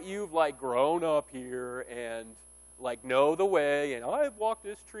know that you've grown up here and know the way, and I've walked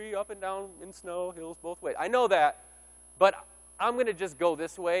this tree up and down in snow, hills both ways. I know that, but I'm going to just go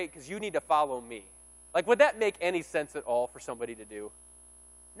this way because you need to follow me. Would that make any sense at all for somebody to do?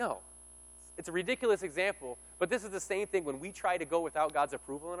 No. It's a ridiculous example, but this is the same thing when we try to go without God's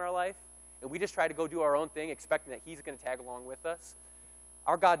approval in our life, and we just try to go do our own thing, expecting that he's going to tag along with us.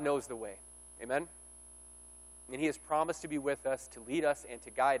 Our God knows the way. Amen? And he has promised to be with us, to lead us, and to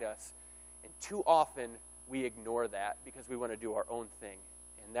guide us. And too often, we ignore that because we want to do our own thing.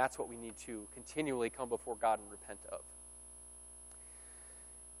 And that's what we need to continually come before God and repent of.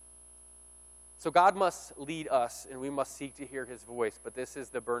 So God must lead us, and we must seek to hear his voice. But this is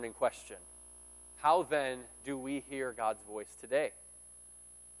the burning question. How then do we hear God's voice today?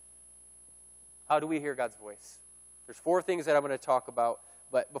 How do we hear God's voice? There's 4 things that I'm going to talk about.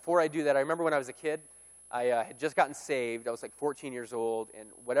 But before I do that, I remember when I was a kid, I had just gotten saved. I was 14 years old, and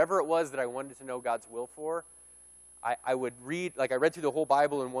whatever it was that I wanted to know God's will for, I would read, I read through the whole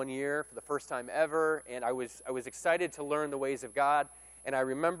Bible in 1 year for the first time ever, and I was excited to learn the ways of God, and I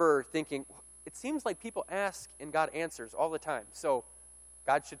remember thinking, it seems like people ask and God answers all the time, so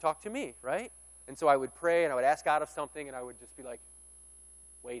God should talk to me, right? And so I would pray, and I would ask God of something, and I would just be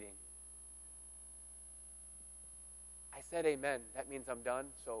waiting. I said amen. That means I'm done,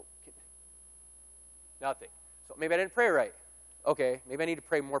 so nothing. So maybe I didn't pray right. Okay, maybe I need to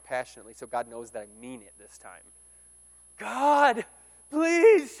pray more passionately so God knows that I mean it this time. God,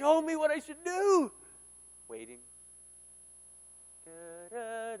 please show me what I should do. Waiting.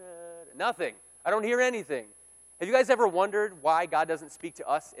 Nothing. I don't hear anything. Have you guys ever wondered why God doesn't speak to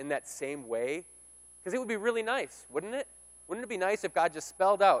us in that same way? Because it would be really nice, wouldn't it? Wouldn't it be nice if God just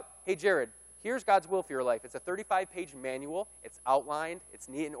spelled out, hey, Jared, here's God's will for your life. It's a 35-page manual. It's outlined. It's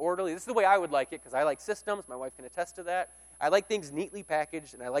neat and orderly. This is the way I would like it because I like systems. My wife can attest to that. I like things neatly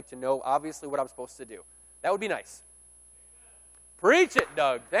packaged, and I like to know, obviously, what I'm supposed to do. That would be nice. Preach it,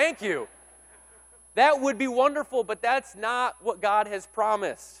 Doug. Thank you. That would be wonderful, but that's not what God has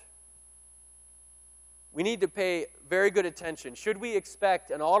promised. We need to pay very good attention. Should we expect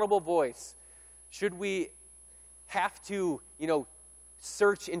an audible voice? Should we have to,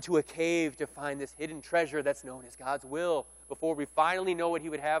 search into a cave to find this hidden treasure that's known as God's will before we finally know what he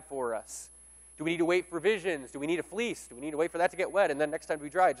would have for us? Do we need to wait for visions? Do we need a fleece? Do we need to wait for that to get wet and then next time we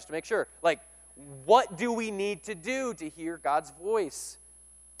dry just to make sure? What do we need to do to hear God's voice?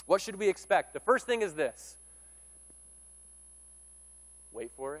 What should we expect? The first thing is this.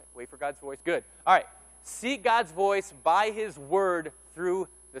 Wait for it. Wait for God's voice. Good. All right. Seek God's voice by his word through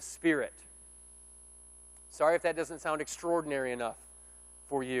the Spirit. Sorry if that doesn't sound extraordinary enough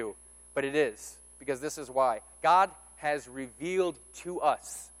for you, but it is, because this is why. God has revealed to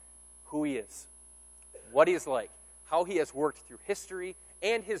us who he is, what he is like, how he has worked through history,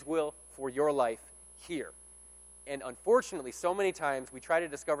 and his will for your life here. And unfortunately, so many times we try to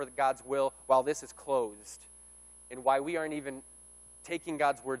discover God's will while this is closed, and why we aren't even taking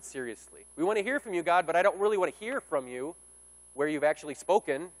God's word seriously. We want to hear from you, God, but I don't really want to hear from you where you've actually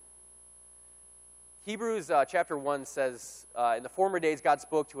spoken. Hebrews chapter 1 says, in the former days God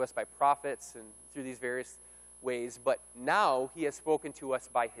spoke to us by prophets and through these various ways, but now he has spoken to us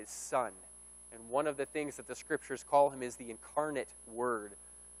by his Son. And one of the things that the scriptures call him is the incarnate Word,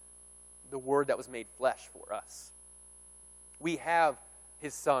 the Word that was made flesh for us. We have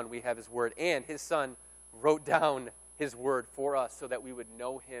his Son, we have his Word, and his Son wrote down his Word for us so that we would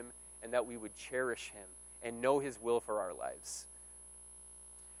know him and that we would cherish him and know his will for our lives.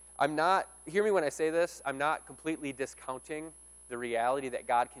 Hear me when I say this, I'm not completely discounting the reality that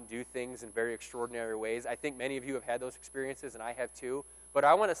God can do things in very extraordinary ways. I think many of you have had those experiences, and I have too. But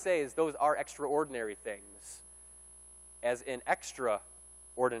I want to say is those are extraordinary things, as in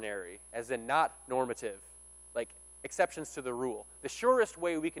extraordinary, as in not normative, like exceptions to the rule. The surest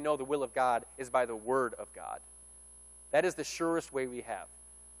way we can know the will of God is by the Word of God. That is the surest way we have.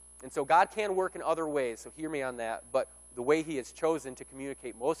 And so God can work in other ways, so hear me on that, but the way he has chosen to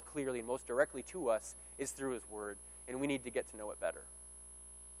communicate most clearly and most directly to us is through his Word, and we need to get to know it better.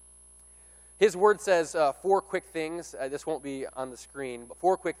 His Word says 4 quick things. This won't be on the screen, but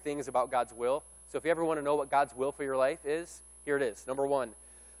 4 quick things about God's will. So if you ever want to know what God's will for your life is, here it is. Number 1,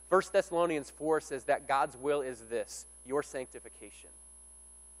 1 Thessalonians 4 says that God's will is this, your sanctification.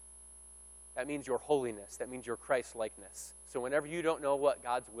 That means your holiness. That means your Christ-likeness. So whenever you don't know what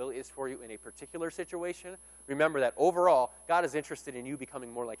God's will is for you in a particular situation, remember that overall, God is interested in you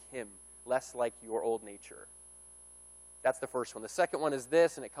becoming more like him, less like your old nature. That's the first one. The second one is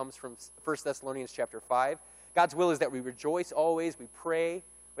this, and it comes from 1 Thessalonians chapter 5. God's will is that we rejoice always, we pray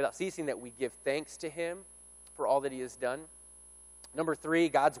without ceasing, that we give thanks to him for all that he has done. Number 3,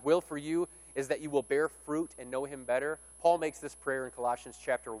 God's will for you is that you will bear fruit and know him better. Paul makes this prayer in Colossians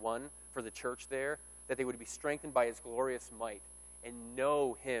chapter 1 for the church there, that they would be strengthened by his glorious might and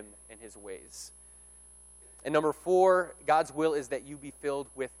know him and his ways. And number 4, God's will is that you be filled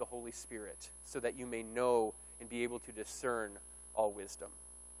with the Holy Spirit so that you may know and be able to discern all wisdom.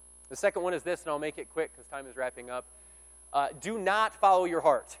 The second one is this, and I'll make it quick because time is wrapping up. Do not follow your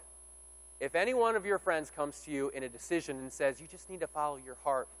heart. If any one of your friends comes to you in a decision and says, you just need to follow your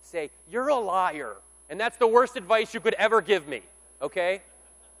heart, say, you're a liar, and that's the worst advice you could ever give me, okay?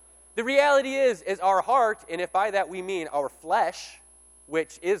 The reality is our heart, and if by that we mean our flesh,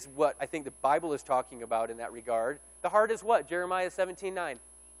 which is what I think the Bible is talking about in that regard, the heart is what? Jeremiah 17:9.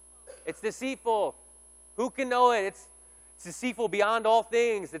 It's deceitful. Who can know it? It's deceitful beyond all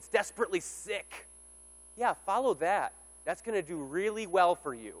things. It's desperately sick. Yeah, follow that. That's going to do really well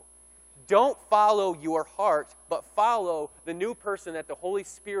for you. Don't follow your heart, but follow the new person that the Holy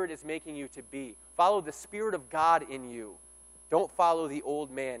Spirit is making you to be. Follow the Spirit of God in you. Don't follow the old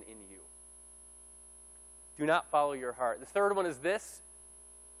man in you. Do not follow your heart. The third one is this.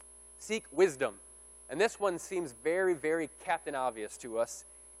 Seek wisdom. And this one seems very, very Captain Obvious to us,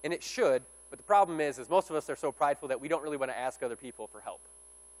 and it should, but the problem is most of us are so prideful that we don't really want to ask other people for help.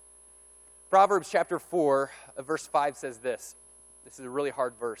 Proverbs chapter 4, verse 5 says this. This is a really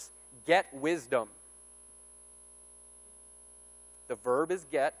hard verse. Get wisdom. The verb is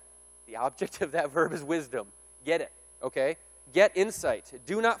get. The object of that verb is wisdom. Get it, okay? Get insight.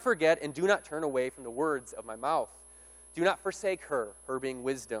 Do not forget and do not turn away from the words of my mouth. Do not forsake her being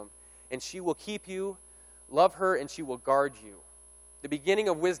wisdom, and she will keep you. Love her, and she will guard you. The beginning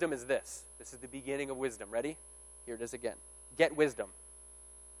of wisdom is this. This is the beginning of wisdom. Ready? Here it is again. Get wisdom.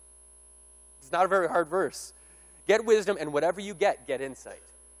 It's not a very hard verse. Get wisdom, and whatever you get insight.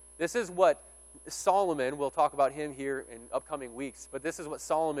 This is what Solomon, we'll talk about him here in upcoming weeks, but this is what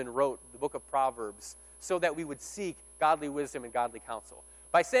Solomon wrote, the book of Proverbs, so that we would seek godly wisdom and godly counsel.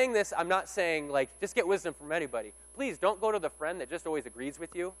 By saying this, I'm not saying, just get wisdom from anybody. Please don't go to the friend that just always agrees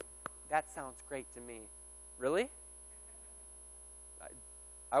with you. That sounds great to me. Really?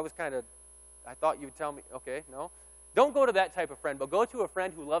 I thought you'd tell me, okay, no. Don't go to that type of friend, but go to a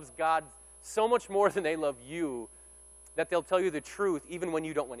friend who loves God so much more than they love you that they'll tell you the truth even when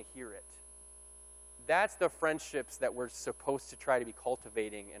you don't want to hear it. That's the friendships that we're supposed to try to be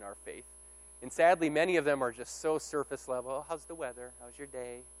cultivating in our faith. And sadly, many of them are just so surface level. Oh, how's the weather? How's your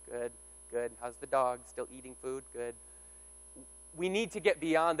day? Good, good. How's the dog? Still eating food? Good. We need to get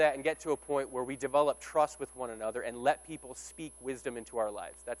beyond that and get to a point where we develop trust with one another and let people speak wisdom into our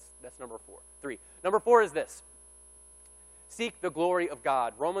lives. That's number 4. 3. Number 4 is this. Seek the glory of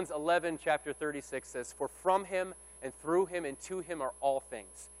God. Romans 11, chapter 36 says, for from him and through him and to him are all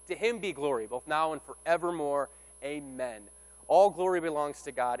things. To him be glory, both now and forevermore. Amen. All glory belongs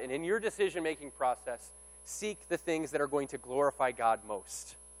to God. And in your decision-making process, seek the things that are going to glorify God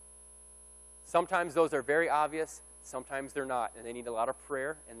most. Sometimes those are very obvious. Sometimes they're not. And they need a lot of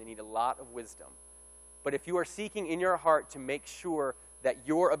prayer and they need a lot of wisdom. But if you are seeking in your heart to make sure that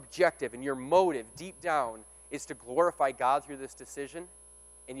your objective and your motive deep down is to glorify God through this decision,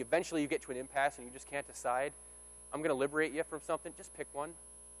 and eventually you get to an impasse and you just can't decide, I'm going to liberate you from something, just pick one.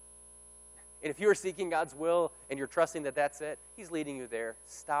 And if you are seeking God's will and you're trusting that that's it, he's leading you there.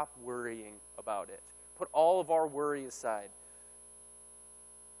 Stop worrying about it. Put all of our worry aside.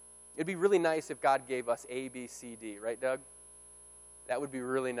 It'd be really nice if God gave us A, B, C, D, right, Doug? That would be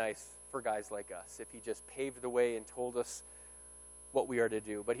really nice for guys like us, if he just paved the way and told us what we are to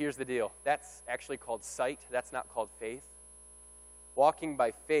do. But here's the deal. That's actually called sight. That's not called faith. Walking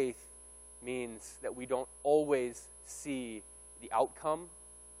by faith means that we don't always see the outcome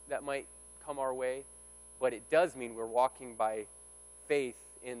that might come our way, but it does mean we're walking by faith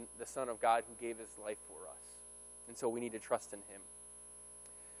in the Son of God who gave his life for us. And so we need to trust in him.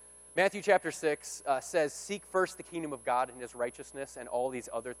 Matthew chapter 6 says, "Seek first the kingdom of God and his righteousness, and all these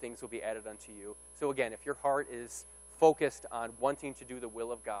other things will be added unto you." So again, if your heart is focused on wanting to do the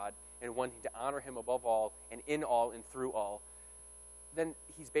will of God and wanting to honor him above all and in all and through all, then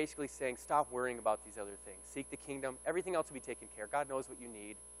he's basically saying, stop worrying about these other things. Seek the kingdom. Everything else will be taken care of. God knows what you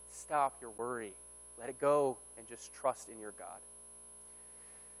need. Stop your worry. Let it go and just trust in your God.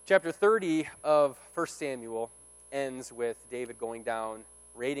 Chapter 30 of 1 Samuel ends with David going down,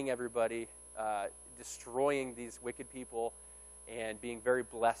 raiding everybody, destroying these wicked people, and being very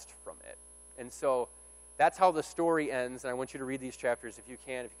blessed from it. And so that's how the story ends, and I want you to read these chapters if you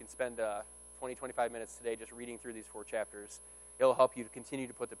can spend 20, 25 minutes today just reading through these 4 chapters. It'll help you to continue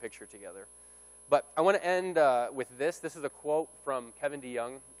to put the picture together. But I want to end with this. This is a quote from Kevin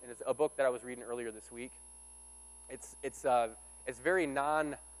DeYoung, and it's a book that I was reading earlier this week. It's very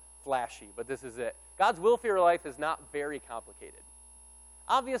non-flashy, but this is it. God's will for your life is not very complicated.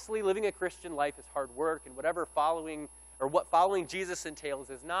 Obviously, living a Christian life is hard work, and what following Jesus entails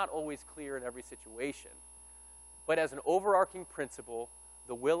is not always clear in every situation. But as an overarching principle,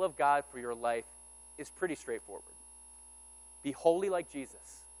 the will of God for your life is pretty straightforward. Be holy like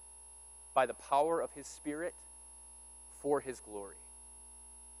Jesus by the power of his Spirit for his glory.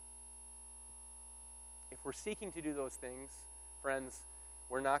 If we're seeking to do those things, friends,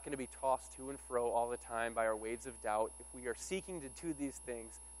 we're not going to be tossed to and fro all the time by our waves of doubt. If we are seeking to do these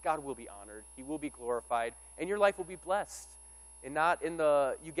things, God will be honored, he will be glorified, and your life will be blessed. And not in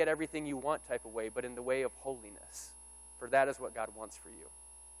the you get everything you want type of way, but in the way of holiness. For that is what God wants for you.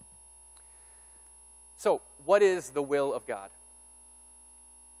 So, what is the will of God?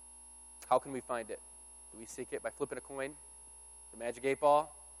 How can we find it? Do we seek it by flipping a coin? The magic 8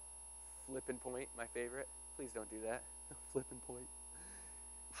 ball? Flipping point, my favorite. Please don't do that. Flipping point.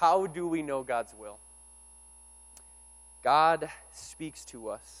 How do we know God's will? God speaks to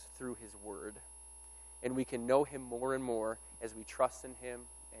us through his word, and we can know him more and more as we trust in him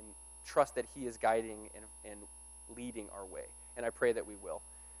and trust that he is guiding and leading our way. And I pray that we will.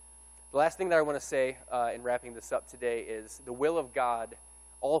 The last thing that I want to say in wrapping this up today is the will of God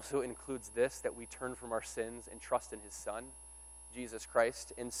also includes this, that we turn from our sins and trust in his Son, Jesus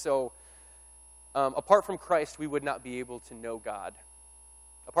Christ. And so, apart from Christ, we would not be able to know God.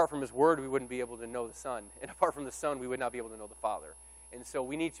 Apart from his word, we wouldn't be able to know the Son. And apart from the Son, we would not be able to know the Father. And so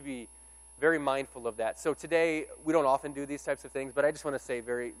we need to be very mindful of that. So today, we don't often do these types of things, but I just want to say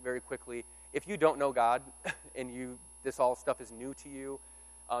very, very quickly, if you don't know God and this all stuff is new to you,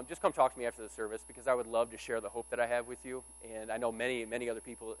 just come talk to me after the service, because I would love to share the hope that I have with you. And I know many, many other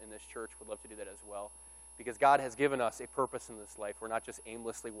people in this church would love to do that as well, because God has given us a purpose in this life. We're not just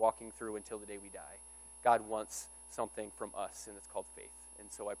aimlessly walking through until the day we die. God wants something from us, and it's called faith.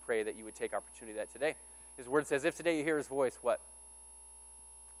 And so I pray that you would take opportunity of that today. His word says, if today you hear his voice, what?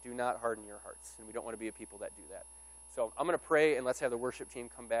 Do not harden your hearts. And we don't want to be a people that do that. So I'm going to pray, and let's have the worship team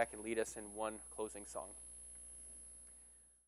come back and lead us in one closing song.